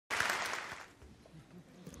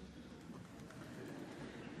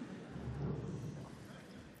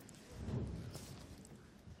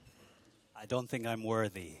I don't think I'm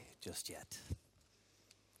worthy just yet.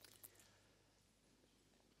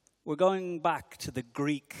 We're going back to the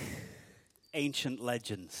Greek ancient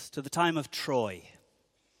legends, to the time of Troy,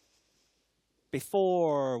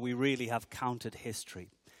 before we really have counted history.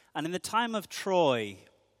 And in the time of Troy,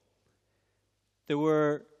 there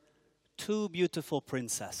were two beautiful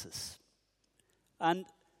princesses. And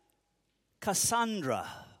Cassandra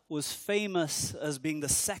was famous as being the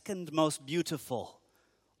second most beautiful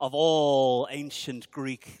of all ancient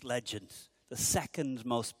Greek legends, the second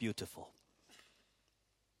most beautiful.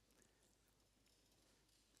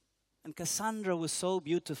 And Cassandra was so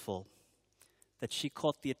beautiful that she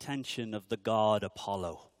caught the attention of the god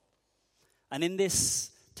Apollo. And in this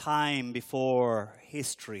time before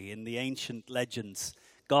history, in the ancient legends,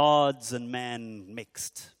 gods and men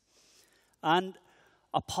mixed. And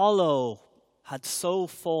Apollo had so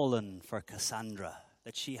fallen for Cassandra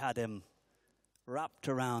that she had him wrapped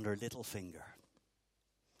around her little finger.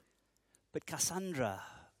 But Cassandra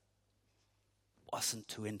wasn't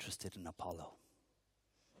too interested in Apollo.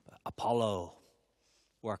 Apollo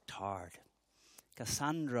worked hard.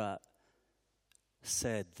 Cassandra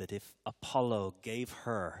said that if Apollo gave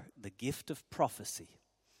her the gift of prophecy,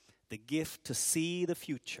 the gift to see the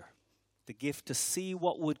future, the gift to see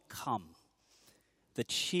what would come,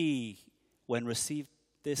 that she, when received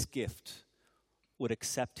this gift, would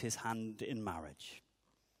accept his hand in marriage.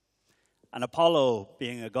 And Apollo,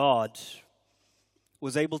 being a god,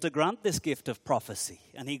 was able to grant this gift of prophecy.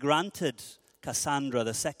 And he granted Cassandra,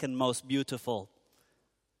 the second most beautiful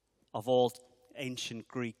of all ancient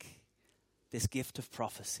Greek, this gift of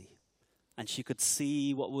prophecy. And she could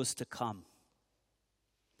see what was to come.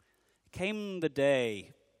 Came the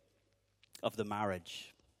day of the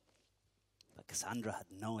marriage. But Cassandra had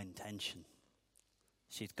no intention.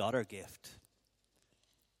 She'd got her gift.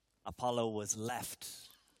 Apollo was left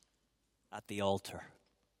at the altar.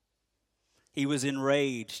 He was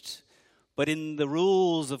enraged. But in the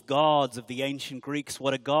rules of gods of the ancient Greeks,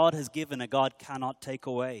 what a god has given, a god cannot take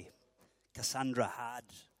away. Cassandra had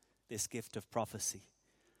this gift of prophecy.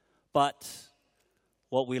 But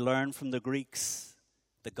what we learn from the Greeks,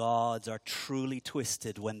 the gods are truly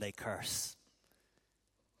twisted when they curse.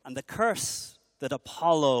 And the curse that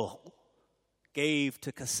Apollo gave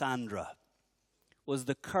to Cassandra was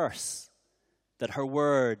the curse that her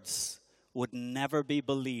words would never be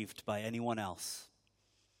believed by anyone else.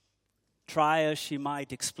 Try as she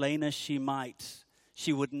might, explain as she might,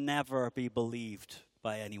 she would never be believed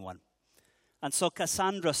by anyone. And so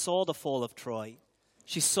Cassandra saw the fall of Troy.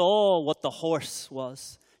 She saw what the horse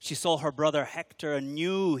was. She saw her brother Hector and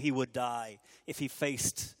knew he would die if he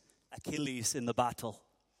faced Achilles in the battle.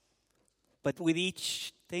 But with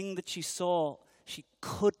each thing that she saw, she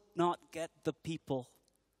could not get the people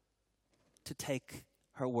to take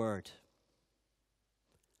her word.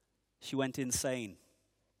 She went insane.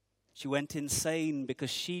 She went insane because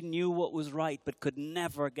she knew what was right, but could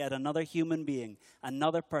never get another human being,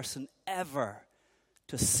 another person ever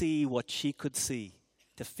to see what she could see,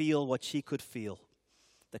 to feel what she could feel.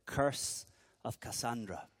 The curse of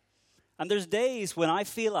Cassandra. And there's days when I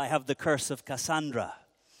feel I have the curse of Cassandra.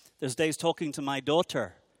 There's days talking to my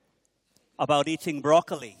daughter about eating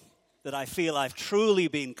broccoli that I feel I've truly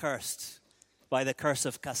been cursed by the curse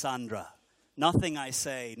of Cassandra. Nothing I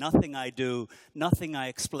say, nothing I do, nothing I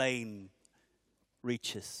explain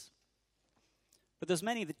reaches. But there's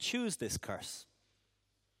many that choose this curse.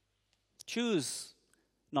 Choose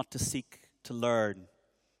not to seek to learn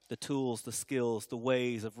the tools, the skills, the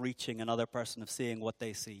ways of reaching another person, of seeing what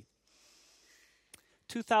they see.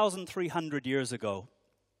 2,300 years ago,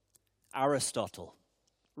 Aristotle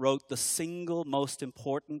wrote the single most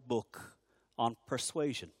important book on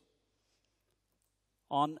persuasion,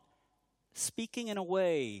 on speaking in a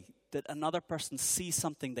way that another person sees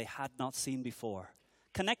something they had not seen before.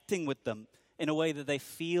 Connecting with them in a way that they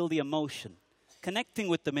feel the emotion. Connecting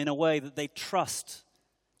with them in a way that they trust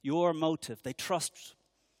your motive. They trust.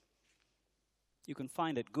 You can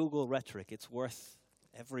find it, Google rhetoric. It's worth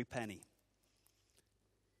every penny.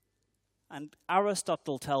 And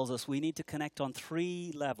Aristotle tells us we need to connect on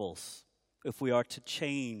 3 levels if we are to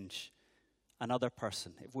change another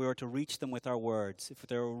person, if we were to reach them with our words, if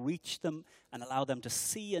we were to reach them and allow them to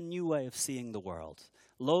see a new way of seeing the world.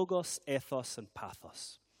 Logos, ethos, and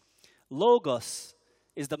pathos. Logos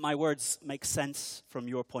is that my words make sense from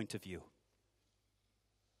your point of view.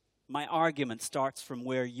 My argument starts from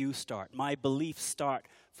where you start. My beliefs start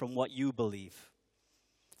from what you believe.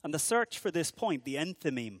 And the search for this point, the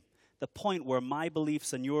enthymeme, the point where my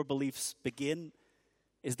beliefs and your beliefs begin,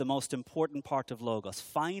 is the most important part of Logos.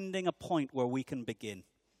 Finding a point where we can begin.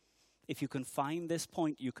 If you can find this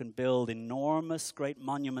point, you can build enormous, great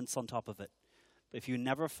monuments on top of it. But if you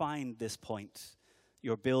never find this point,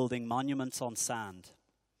 you're building monuments on sand.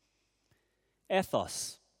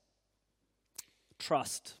 Ethos,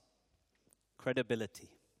 trust, credibility.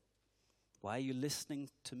 Why are you listening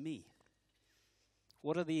to me?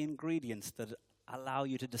 What are the ingredients that allow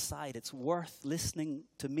you to decide it's worth listening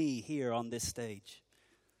to me here on this stage?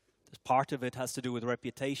 Part of it has to do with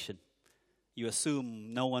reputation. You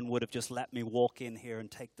assume no one would have just let me walk in here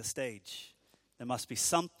and take the stage. There must be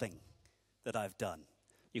something that I've done.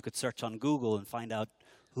 You could search on Google and find out,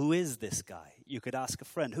 who is this guy? You could ask a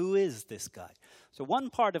friend, who is this guy? So one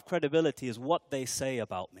part of credibility is what they say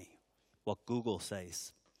about me, what Google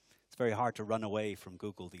says. It's very hard to run away from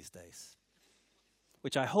Google these days,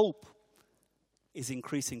 which I hope is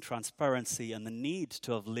increasing transparency and the need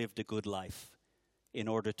to have lived a good life in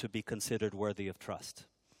order to be considered worthy of trust.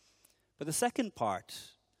 But the second part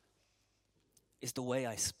is the way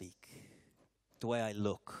I speak, the way I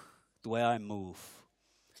look, the way I move.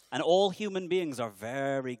 And all human beings are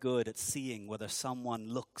very good at seeing whether someone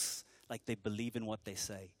looks like they believe in what they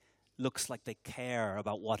say, looks like they care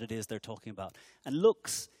about what it is they're talking about, and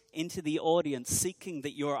looks into the audience seeking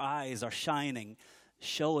that your eyes are shining,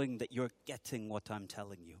 showing that you're getting what I'm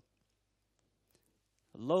telling you.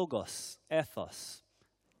 Logos, ethos.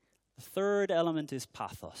 The third element is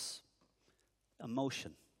pathos,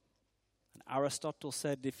 emotion. And Aristotle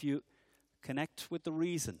said, if you connect with the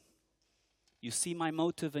reason, you see my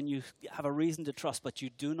motive and you have a reason to trust, but you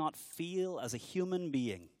do not feel as a human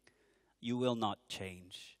being, you will not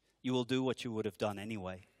change. You will do what you would have done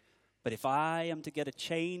anyway. But if I am to get a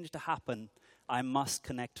change to happen, I must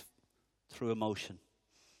connect through emotion.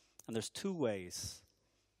 And there's two ways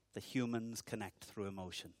that humans connect through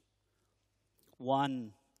emotion.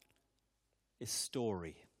 One is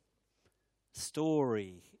story.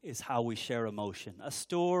 Story is how we share emotion. A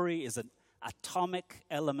story is an atomic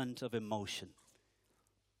element of emotion.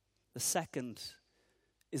 The second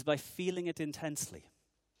is by feeling it intensely.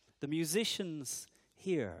 The musicians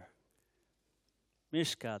here,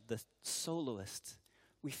 Mishka, the soloist,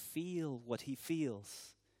 we feel what he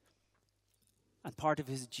feels. And part of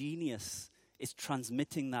his genius is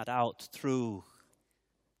transmitting that out through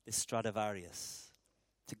this Stradivarius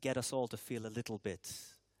to get us all to feel a little bit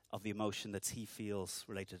of the emotion that he feels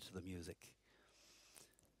related to the music.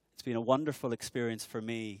 It's been a wonderful experience for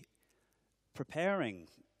me preparing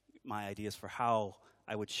my ideas for how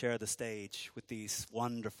I would share the stage with these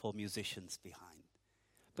wonderful musicians behind.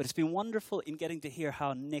 But it's been wonderful in getting to hear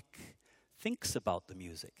how Nick thinks about the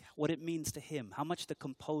music, what it means to him, how much the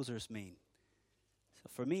composers mean. So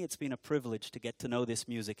for me, it's been a privilege to get to know this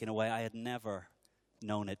music in a way I had never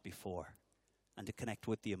known it before, and to connect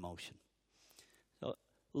with the emotion. So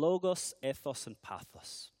logos, ethos, and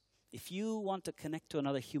pathos. If you want to connect to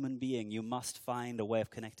another human being, you must find a way of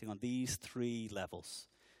connecting on these three levels.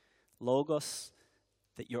 Logos,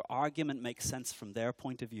 that your argument makes sense from their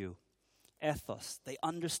point of view. Ethos, they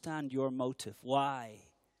understand your motive, why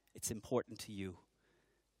it's important to you.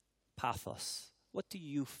 Pathos, what do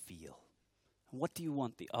you feel? And what do you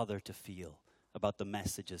want the other to feel about the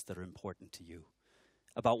messages that are important to you?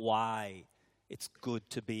 About why it's good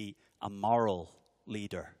to be a moral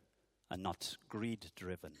leader and not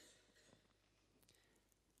greed-driven.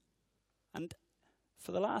 And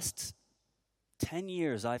for the last 10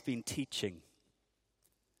 years, I've been teaching.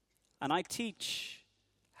 And I teach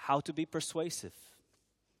how to be persuasive.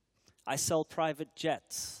 I sell private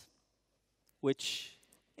jets, which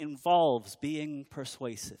involves being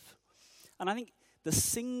persuasive. And I think the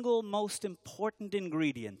single most important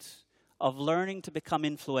ingredient of learning to become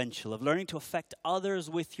influential, of learning to affect others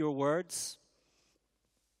with your words,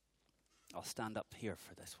 I'll stand up here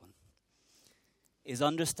for this one, is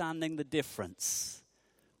understanding the difference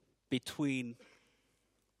between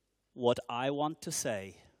what I want to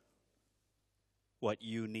say, what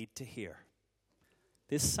you need to hear.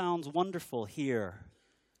 This sounds wonderful here,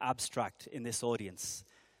 abstract in this audience,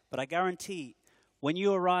 but I guarantee when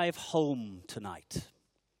you arrive home tonight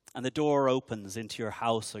and the door opens into your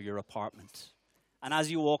house or your apartment, and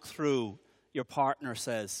as you walk through, your partner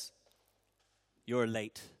says, "You're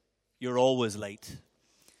late. You're always late."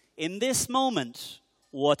 In this moment,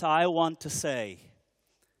 what I want to say,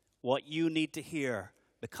 what you need to hear,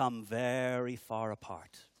 become very far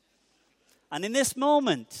apart. And in this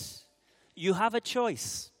moment, you have a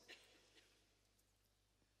choice.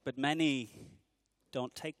 But many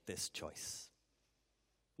don't take this choice.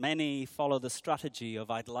 Many follow the strategy of,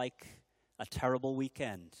 I'd like a terrible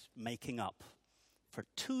weekend, making up for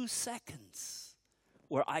 2 seconds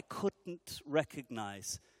where I couldn't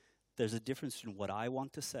recognize there's a difference in what I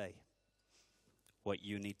want to say what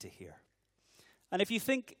you need to hear. And if you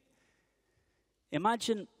think,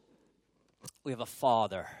 imagine we have a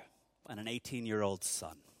father and an 18-year-old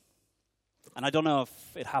son. And I don't know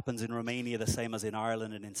if it happens in Romania the same as in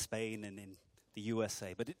Ireland and in Spain and in the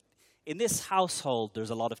USA, but in this household, there's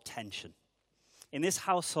a lot of tension. In this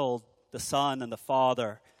household, the son and the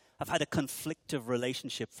father have had a conflictive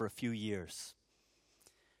relationship for a few years.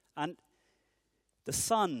 And the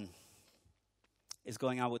son is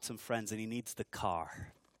going out with some friends and he needs the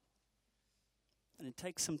car. And it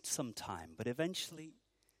takes him some time, but eventually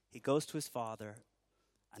he goes to his father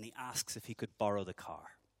and he asks if he could borrow the car.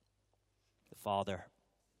 The father,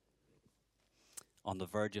 on the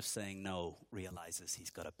verge of saying no, realizes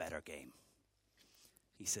he's got a better game.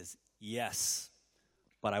 He says, yes,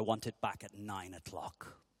 but I want it back at 9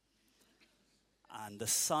 o'clock. And the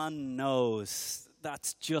son knows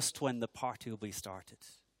that's just when the party will be started.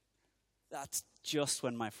 That's just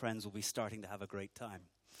when my friends will be starting to have a great time.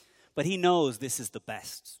 But he knows this is the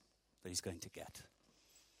best that he's going to get.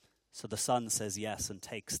 So the son says yes and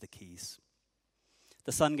takes the keys.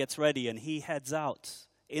 The son gets ready and he heads out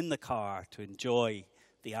in the car to enjoy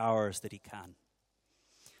the hours that he can.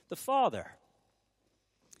 The father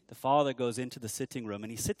goes into the sitting room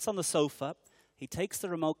and he sits on the sofa, he takes the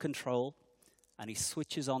remote control and he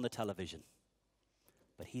switches on the television.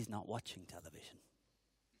 But he's not watching television.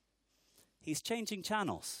 He's changing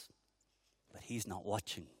channels, but he's not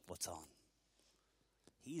watching what's on.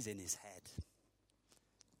 He's in his head.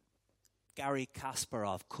 Garry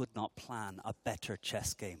Kasparov could not plan a better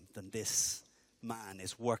chess game than this man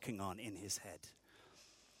is working on in his head.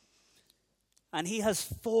 And he has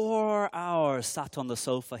 4 hours sat on the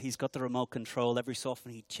sofa. He's got the remote control. Every so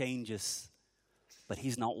often he changes, but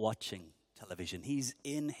he's not watching television. He's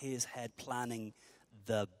in his head planning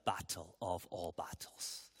the battle of all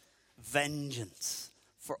battles. Vengeance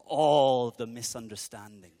for all of the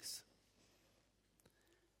misunderstandings.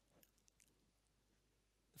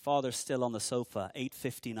 The father's still on the sofa.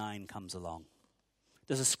 8:59 comes along.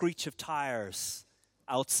 There's a screech of tires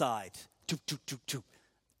outside. Toop, toop, toop, toop.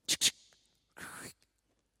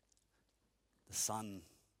 The son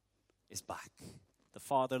is back. The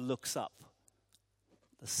father looks up.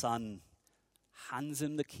 The son hands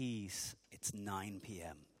him the keys. It's 9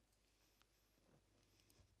 p.m.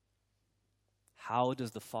 How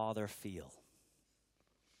does the father feel?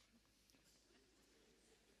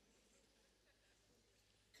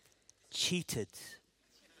 Cheated.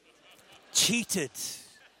 Cheated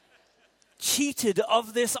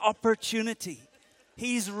of this opportunity.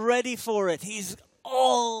 He's ready for it. He's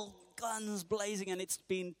all guns blazing and it's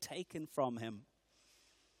been taken from him.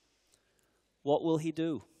 What will he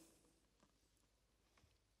do?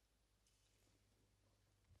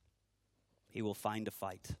 He will find a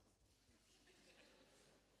fight.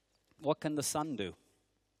 What can the son do?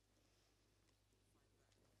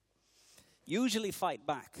 Usually fight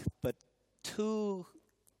back, but 2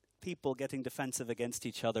 people getting defensive against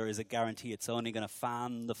each other is a guarantee it's only going to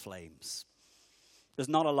fan the flames. There's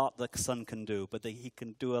not a lot the son can do, but he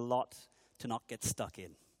can do a lot to not get stuck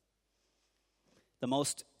in. The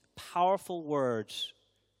most powerful word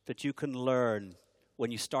that you can learn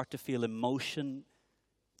when you start to feel emotion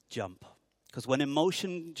jump. Because when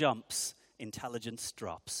emotion jumps, intelligence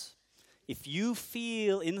drops. If you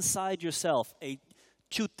feel inside yourself a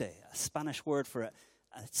chute, a Spanish word for a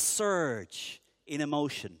surge in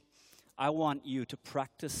emotion, I want you to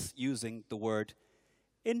practice using the word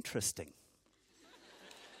interesting.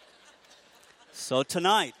 So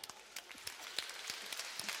tonight,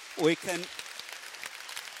 we can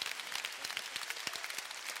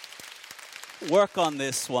work on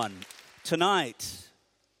this one. Tonight,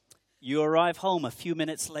 you arrive home a few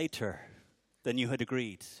minutes later than you had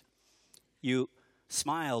agreed. You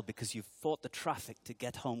smile because you've fought the traffic to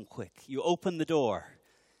get home quick. You open the door.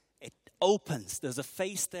 It opens. There's a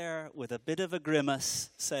face there with a bit of a grimace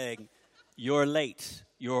saying, "You're late.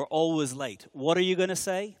 You're always late." What are you going to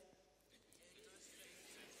say?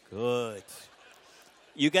 Good.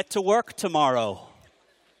 You get to work tomorrow.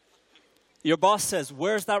 Your boss says,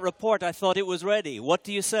 "Where's that report? I thought it was ready." What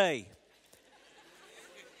do you say?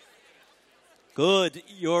 Good,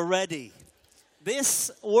 you're ready. This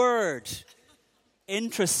word,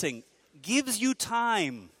 interesting, gives you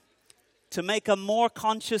time to make a more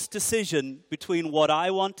conscious decision between what I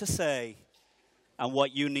want to say and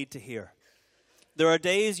what you need to hear. There are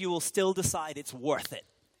days you will still decide it's worth it.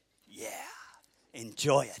 Yeah,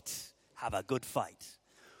 enjoy it. Have a good fight.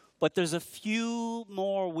 But there's a few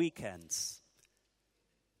more weekends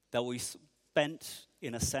that we spent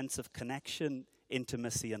in a sense of connection,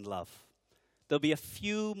 intimacy, and love. There'll be a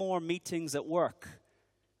few more meetings at work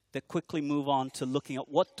that quickly move on to looking at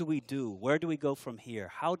what do we do? Where do we go from here?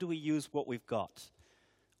 How do we use what we've got?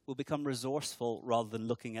 We'll become resourceful rather than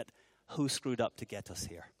looking at who screwed up to get us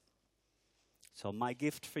here. So my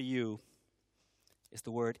gift for you is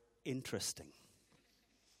the word interesting.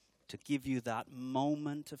 To give you that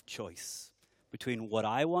moment of choice between what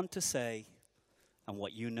I want to say and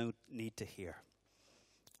what you need to hear.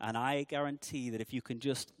 And I guarantee that if you can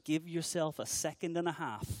just give yourself a second and a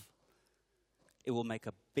half, it will make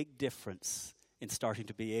a big difference in starting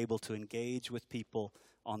to be able to engage with people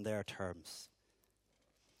on their terms.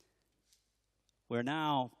 We're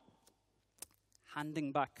now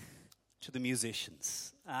handing back to the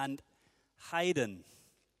musicians. And Haydn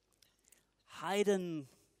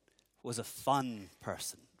was a fun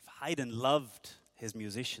person. Haydn loved his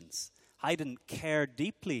musicians. Haydn cared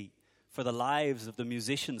deeply for the lives of the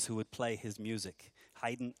musicians who would play his music.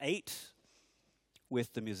 Haydn ate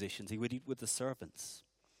with the musicians. He would eat with the servants.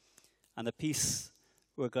 And the piece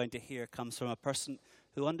we're going to hear comes from a person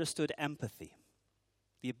who understood empathy,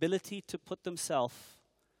 the ability to put themselves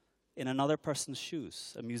in another person's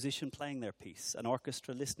shoes, a musician playing their piece, an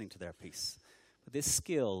orchestra listening to their piece. But this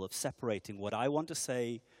skill of separating what I want to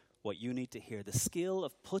say, what you need to hear, the skill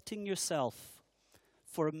of putting yourself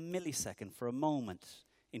for a millisecond, for a moment,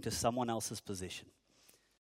 into someone else's position.